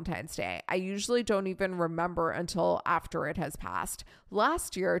celebrate Valentine's Day. I usually don't even remember until after it has passed.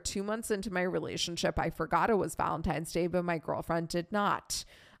 Last year, 2 months into my relationship, I forgot it was Valentine's Day, but my girlfriend did not.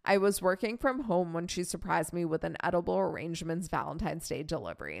 I was working from home when she surprised me with an Edible Arrangements Valentine's Day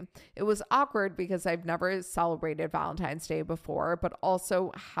delivery. It was awkward because I've never celebrated Valentine's Day before, but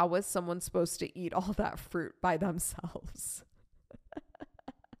also how is someone supposed to eat all that fruit by themselves?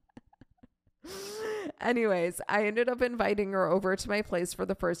 Anyways, I ended up inviting her over to my place for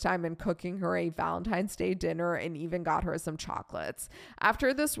the first time and cooking her a Valentine's Day dinner and even got her some chocolates.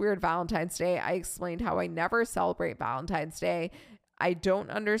 After this weird Valentine's Day, I explained how I never celebrate Valentine's Day. I don't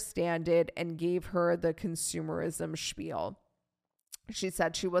understand it and gave her the consumerism spiel. She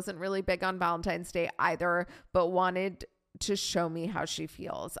said she wasn't really big on Valentine's Day either, but wanted to show me how she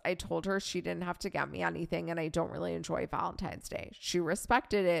feels. I told her she didn't have to get me anything and I don't really enjoy Valentine's Day. She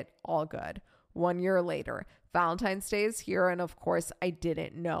respected it. All good. 1 year later, Valentine's Day is here, and of course I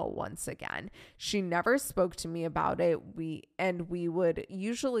didn't know once again. She never spoke to me about it. We would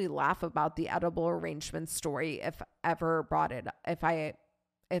usually laugh about the Edible Arrangements story if ever brought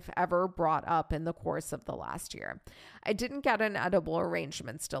up in the course of the last year. I didn't get an Edible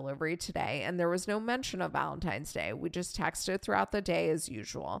Arrangements delivery today, and there was no mention of Valentine's Day. We just texted throughout the day as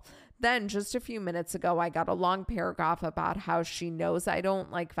usual. Then, just a few minutes ago, I got a long paragraph about how she knows I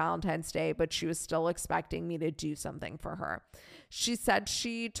don't like Valentine's Day, but she was still expecting me to do something for her. She said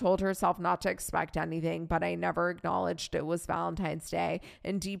she told herself not to expect anything, but I never acknowledged it was Valentine's Day,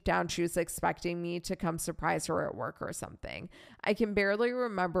 and deep down she was expecting me to come surprise her at work or something. I can barely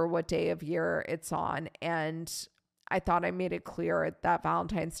remember what day of year it's on, and I thought I made it clear that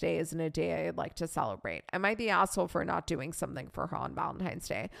Valentine's Day isn't a day I'd like to celebrate. Am I the asshole for not doing something for her on Valentine's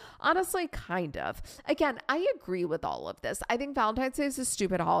Day? Honestly, kind of. Again, I agree with all of this. I think Valentine's Day is a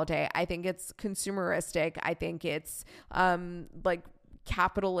stupid holiday. I think it's consumeristic. I think it's like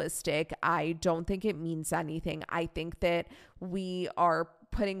capitalistic. I don't think it means anything. I think that we are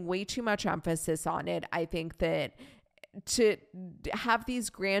putting way too much emphasis on it. I think that to have these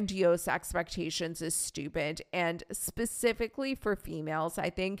grandiose expectations is stupid. And specifically for females, I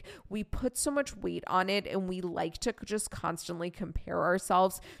think we put so much weight on it and we like to just constantly compare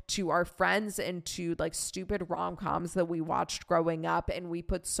ourselves to our friends and to like stupid rom-coms that we watched growing up. And we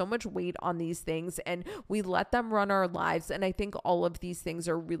put so much weight on these things and we let them run our lives. And I think all of these things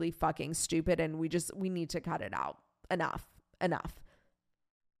are really fucking stupid and we need to cut it out. Enough.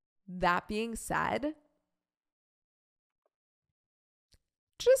 That being said,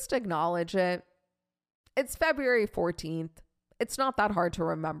 just acknowledge it. It's February 14th. It's not that hard to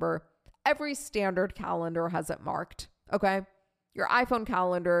remember. Every standard calendar has it marked, okay? Your iPhone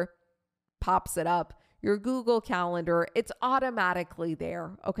calendar pops it up. Your Google calendar, it's automatically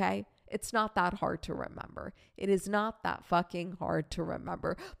there, okay? It's not that hard to remember. It is not that fucking hard to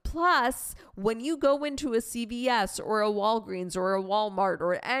remember. Plus, when you go into a CVS or a Walgreens or a Walmart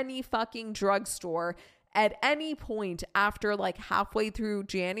or any fucking drugstore, at any point after like halfway through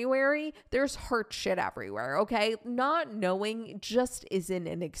January, there's heart shit everywhere, okay? Not knowing just isn't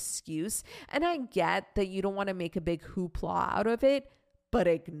an excuse. And I get that you don't want to make a big hoopla out of it, but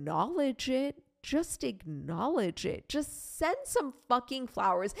acknowledge it. Just acknowledge it. Just send some fucking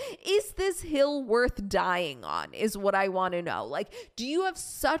flowers. Is this hill worth dying on? Is what I want to know. Like, do you have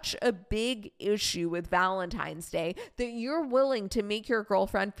such a big issue with Valentine's Day that you're willing to make your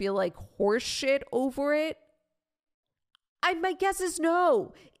girlfriend feel like horse shit over it? My guess is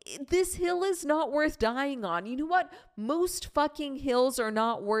no. This hill is not worth dying on. You know what? Most fucking hills are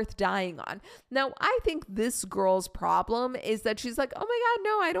not worth dying on. Now, I think this girl's problem is that she's like, oh my God,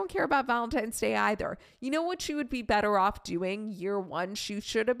 no, I don't care about Valentine's Day either. You know what she would be better off doing year one? She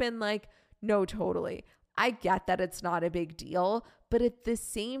should have been like, no, totally. I get that it's not a big deal, but at the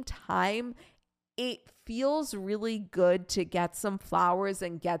same time, it feels really good to get some flowers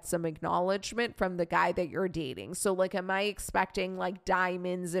and get some acknowledgement from the guy that you're dating. So like, am I expecting like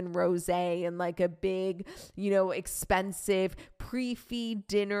diamonds and rosé and like a big, expensive pre-feed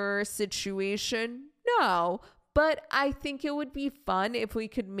dinner situation? No, but I think it would be fun if we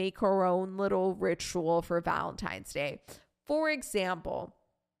could make our own little ritual for Valentine's Day. For example,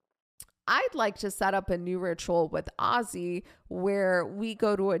 I'd like to set up a new ritual with Ozzy where we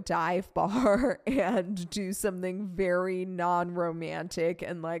go to a dive bar and do something very non-romantic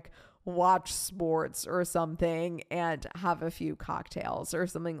and like watch sports or something and have a few cocktails or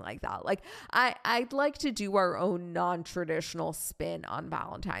something like that. Like I'd like to do our own non-traditional spin on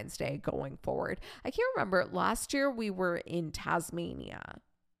Valentine's Day going forward. I can't remember. Last year we were in Tasmania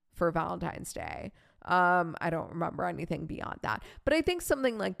for Valentine's Day. I don't remember anything beyond that, but I think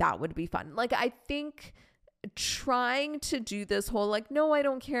something like that would be fun. Like, I think trying to do this whole, like, no, I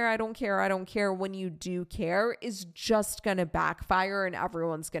don't care when you do care is just going to backfire and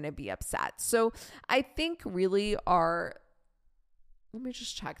everyone's going to be upset. So I think really let me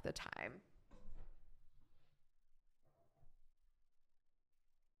just check the time.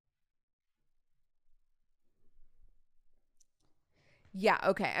 Yeah,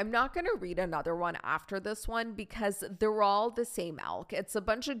 okay. I'm not going to read another one after this one because they're all the same elk. It's a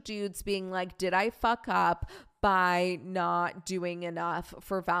bunch of dudes being like, did I fuck up by not doing enough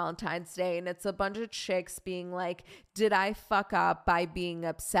for Valentine's Day? And it's a bunch of chicks being like, did I fuck up by being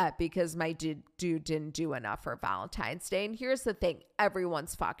upset because my dude didn't do enough for Valentine's Day? And here's the thing.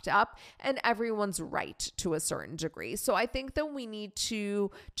 Everyone's fucked up and everyone's right to a certain degree. So I think that we need to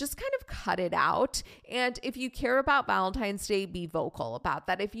just kind of cut it out. And if you care about Valentine's Day, be vocal about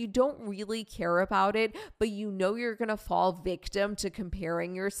that. If you don't really care about it, but you know you're going to fall victim to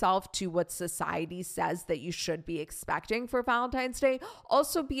comparing yourself to what society says that you should be expecting for Valentine's Day,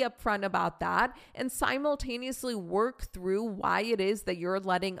 also be upfront about that and simultaneously work through why it is that you're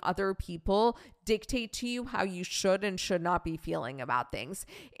letting other people dictate to you how you should and should not be feeling about things.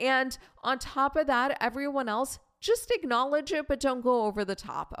 And on top of that, everyone else, just acknowledge it, but don't go over the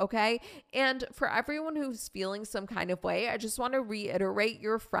top, okay? And for everyone who's feeling some kind of way, I just want to reiterate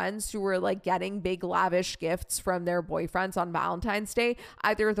your friends who are like getting big lavish gifts from their boyfriends on Valentine's Day.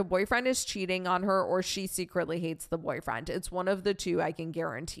 Either the boyfriend is cheating on her or she secretly hates the boyfriend. It's one of the two, I can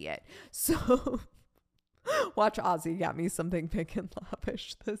guarantee it. So watch Ozzy get me something big and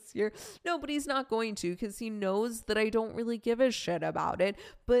lavish this year. No, but he's not going to because he knows that I don't really give a shit about it.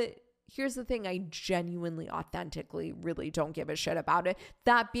 But here's the thing, I genuinely, authentically, really don't give a shit about it.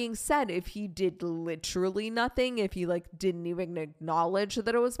 That being said, if he did literally nothing, if he like didn't even acknowledge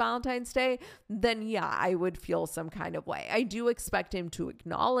that it was Valentine's Day, then yeah, I would feel some kind of way. I do expect him to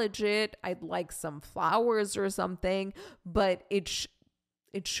acknowledge it. I'd like some flowers or something, but it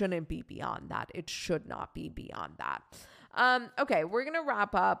shouldn't be beyond that. It should not be beyond that. Okay, we're going to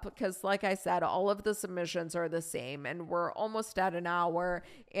wrap up because like I said, all of the submissions are the same and we're almost at an hour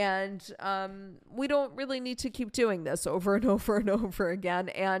and we don't really need to keep doing this over and over and over again.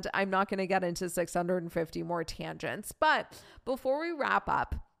 And I'm not going to get into 650 more tangents, but before we wrap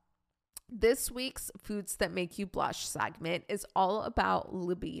up, this week's Foods That Make You Blush segment is all about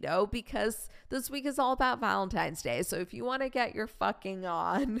libido because this week is all about Valentine's Day. So if you want to get your fucking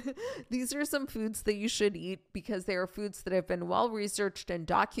on, these are some foods that you should eat because they are foods that have been well researched and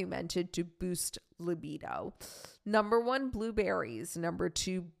documented to boost libido. Number 1, blueberries. Number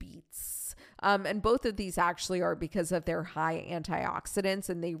 2, beets. And both of these actually are because of their high antioxidants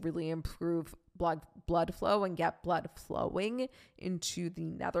and they really improve blood flow and get blood flowing into the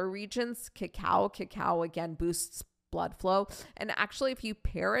nether regions. Cacao again boosts blood flow. And actually, if you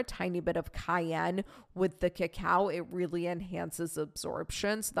pair a tiny bit of cayenne with the cacao, it really enhances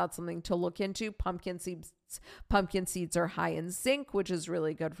absorption. So that's something to look into. Pumpkin seeds are high in zinc, which is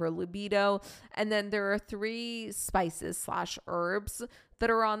really good for libido. And then there are 3 spices / herbs that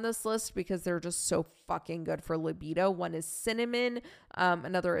are on this list because they're just so fucking good for libido. One is cinnamon.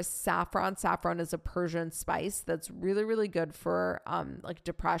 Another is saffron. Saffron is a Persian spice that's really, really good for like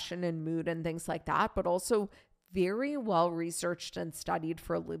depression and mood and things like that, but also very well researched and studied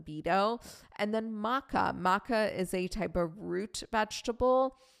for libido. And then maca. Maca is a type of root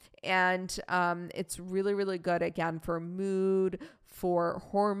vegetable. And it's really, really good, again, for mood, for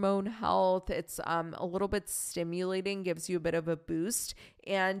hormone health. It's a little bit stimulating, gives you a bit of a boost,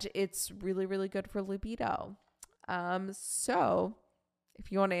 and it's really, really good for libido. So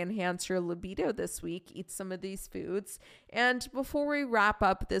if you want to enhance your libido this week, eat some of these foods. And before we wrap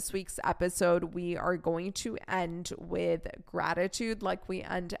up this week's episode, we are going to end with gratitude like we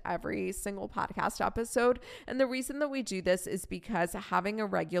end every single podcast episode. And the reason that we do this is because having a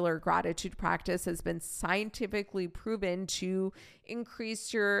regular gratitude practice has been scientifically proven to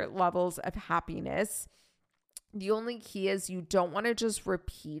increase your levels of happiness. The only key is you don't want to just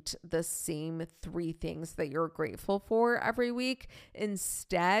repeat the same 3 things that you're grateful for every week.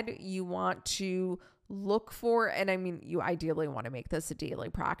 Instead, you want to look for, and I mean, you ideally want to make this a daily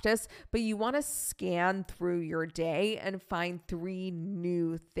practice, but you want to scan through your day and find 3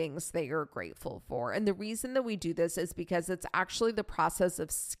 new things that you're grateful for. And the reason that we do this is because it's actually the process of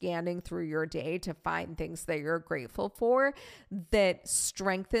scanning through your day to find things that you're grateful for that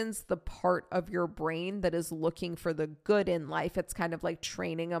strengthens the part of your brain that is looking for the good in life. It's kind of like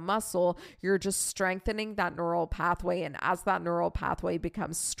training a muscle. You're just strengthening that neural pathway. And as that neural pathway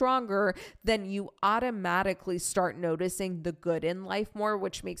becomes stronger, then you automatically start noticing the good in life more,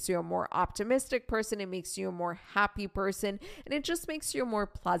 which makes you a more optimistic person. It makes you a more happy person, and it just makes you a more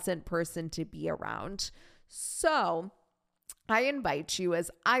pleasant person to be around. So I invite you,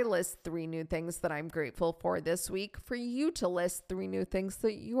 as I list 3 new things that I'm grateful for this week, for you to list 3 new things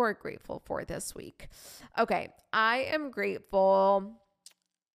that you are grateful for this week. Okay, I am grateful.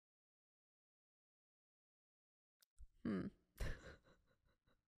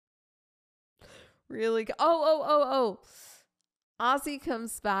 Really? Ozzy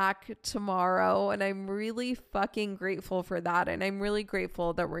comes back tomorrow, and I'm really fucking grateful for that. And I'm really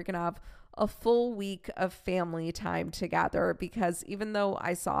grateful that we're going to have a full week of family time together, because even though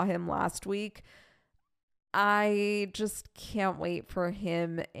I saw him last week, I just can't wait for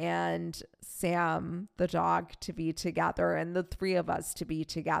him and Sam, the dog, to be together, and the 3 of us to be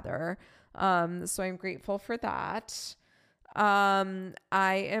together. So I'm grateful for that. I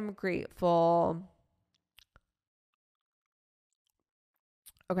am grateful.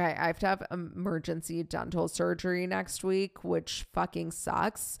 Okay, I have to have emergency dental surgery next week, which fucking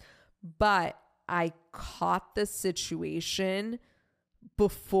sucks. But I caught the situation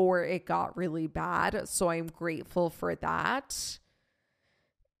before it got really bad, so I'm grateful for that.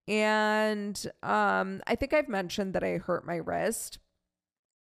 And I think I've mentioned that I hurt my wrist.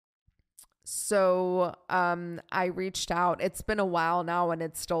 So I reached out. It's been a while now and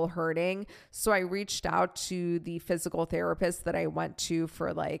it's still hurting. So I reached out to the physical therapist that I went to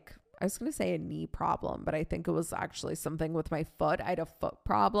for, like, I was going to say a knee problem, but I think it was actually something with my foot. I had a foot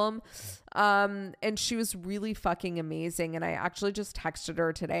problem. And she was really fucking amazing. And I actually just texted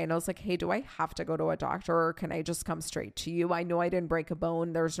her today and I was like, hey, do I have to go to a doctor, or can I just come straight to you? I know I didn't break a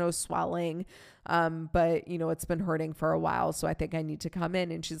bone. There's no swelling. But you know, it's been hurting for a while, so I think I need to come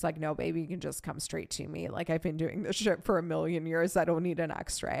in. And she's like, no, baby, you can just come straight to me. Like, I've been doing this shit for a million years. I don't need an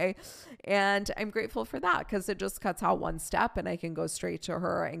x-ray. And I'm grateful for that, because it just cuts out one step and I can go straight to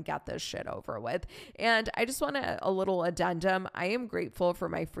her and get this shit over with. And I just want a little addendum. I am grateful for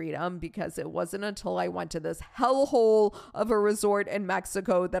my freedom, because it wasn't until I went to this hellhole of a resort in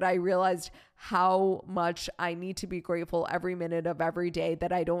Mexico that I realized how much I need to be grateful every minute of every day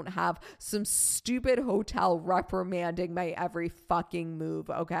that I don't have some stupid hotel reprimanding my every fucking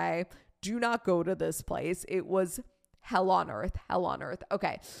move. Okay. Do not go to this place. It was hell on earth.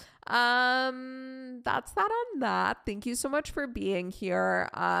 Okay. That's that on that. Thank you so much for being here.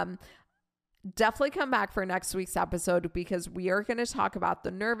 Definitely come back for next week's episode, because we are going to talk about the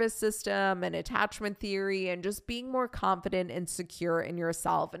nervous system and attachment theory and just being more confident and secure in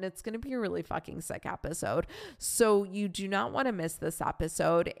yourself. And it's going to be a really fucking sick episode. So you do not want to miss this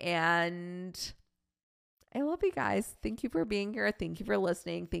episode. And I love you guys. Thank you for being here. Thank you for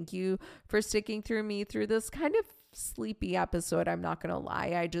listening. Thank you for sticking through me through this kind of sleepy episode. I'm not going to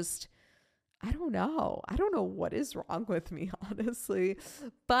lie. I don't know. I don't know what is wrong with me, honestly.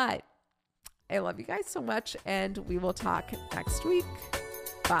 But I love you guys so much, and we will talk next week.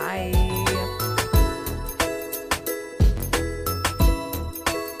 Bye.